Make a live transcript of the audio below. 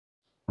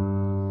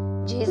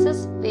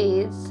Jesus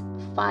feeds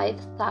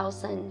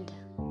 5,000.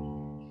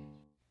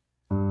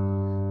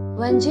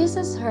 When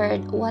Jesus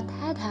heard what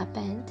had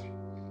happened,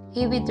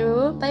 he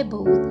withdrew by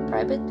boat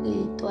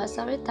privately to a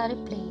solitary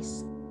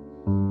place.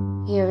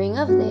 Hearing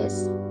of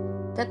this,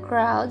 the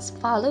crowds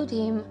followed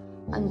him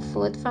on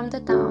foot from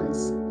the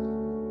towns.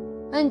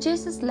 When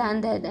Jesus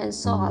landed and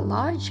saw a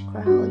large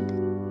crowd,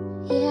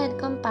 he had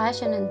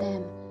compassion on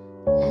them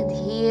and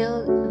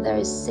healed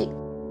their sick.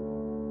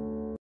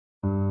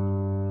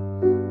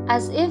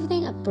 As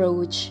evening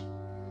approached,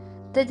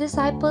 the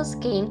disciples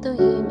came to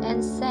him and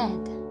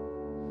said,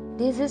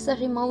 "This is a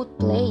remote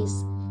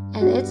place,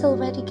 and it's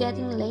already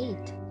getting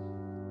late.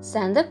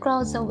 Send the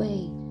crowds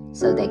away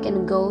so they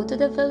can go to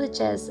the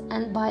villages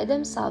and buy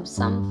themselves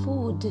some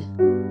food."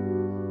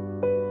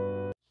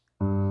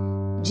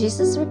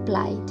 Jesus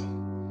replied,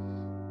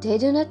 "They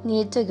do not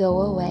need to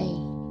go away.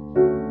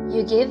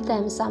 You give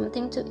them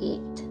something to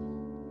eat."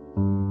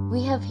 "We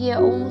have here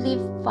only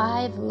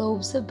 5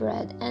 loaves of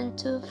bread and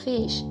 2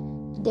 fish,"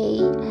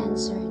 they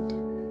answered.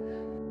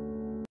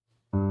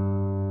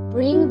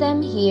 "Bring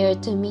them here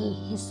to me,"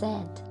 he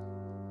said.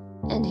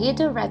 And he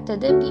directed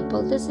the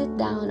people to sit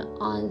down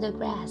on the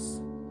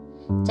grass.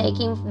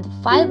 Taking the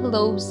 5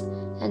 loaves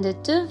and the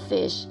 2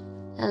 fish,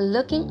 and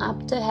looking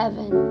up to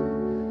heaven,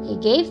 he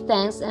gave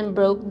thanks and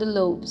broke the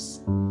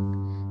loaves.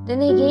 Then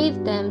he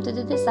gave them to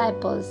the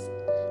disciples,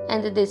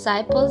 and the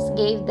disciples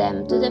gave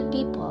them to the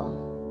people.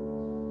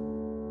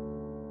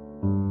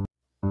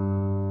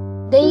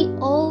 They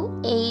all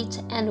ate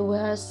and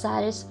were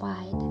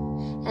satisfied,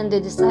 and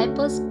the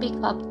disciples picked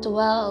up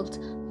 12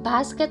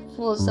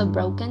 basketfuls of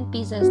broken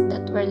pieces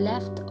that were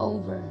left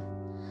over.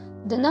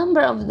 The number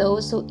of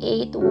those who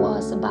ate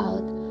was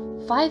about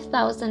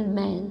 5,000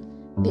 men,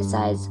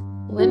 besides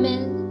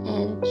women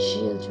and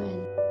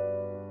children.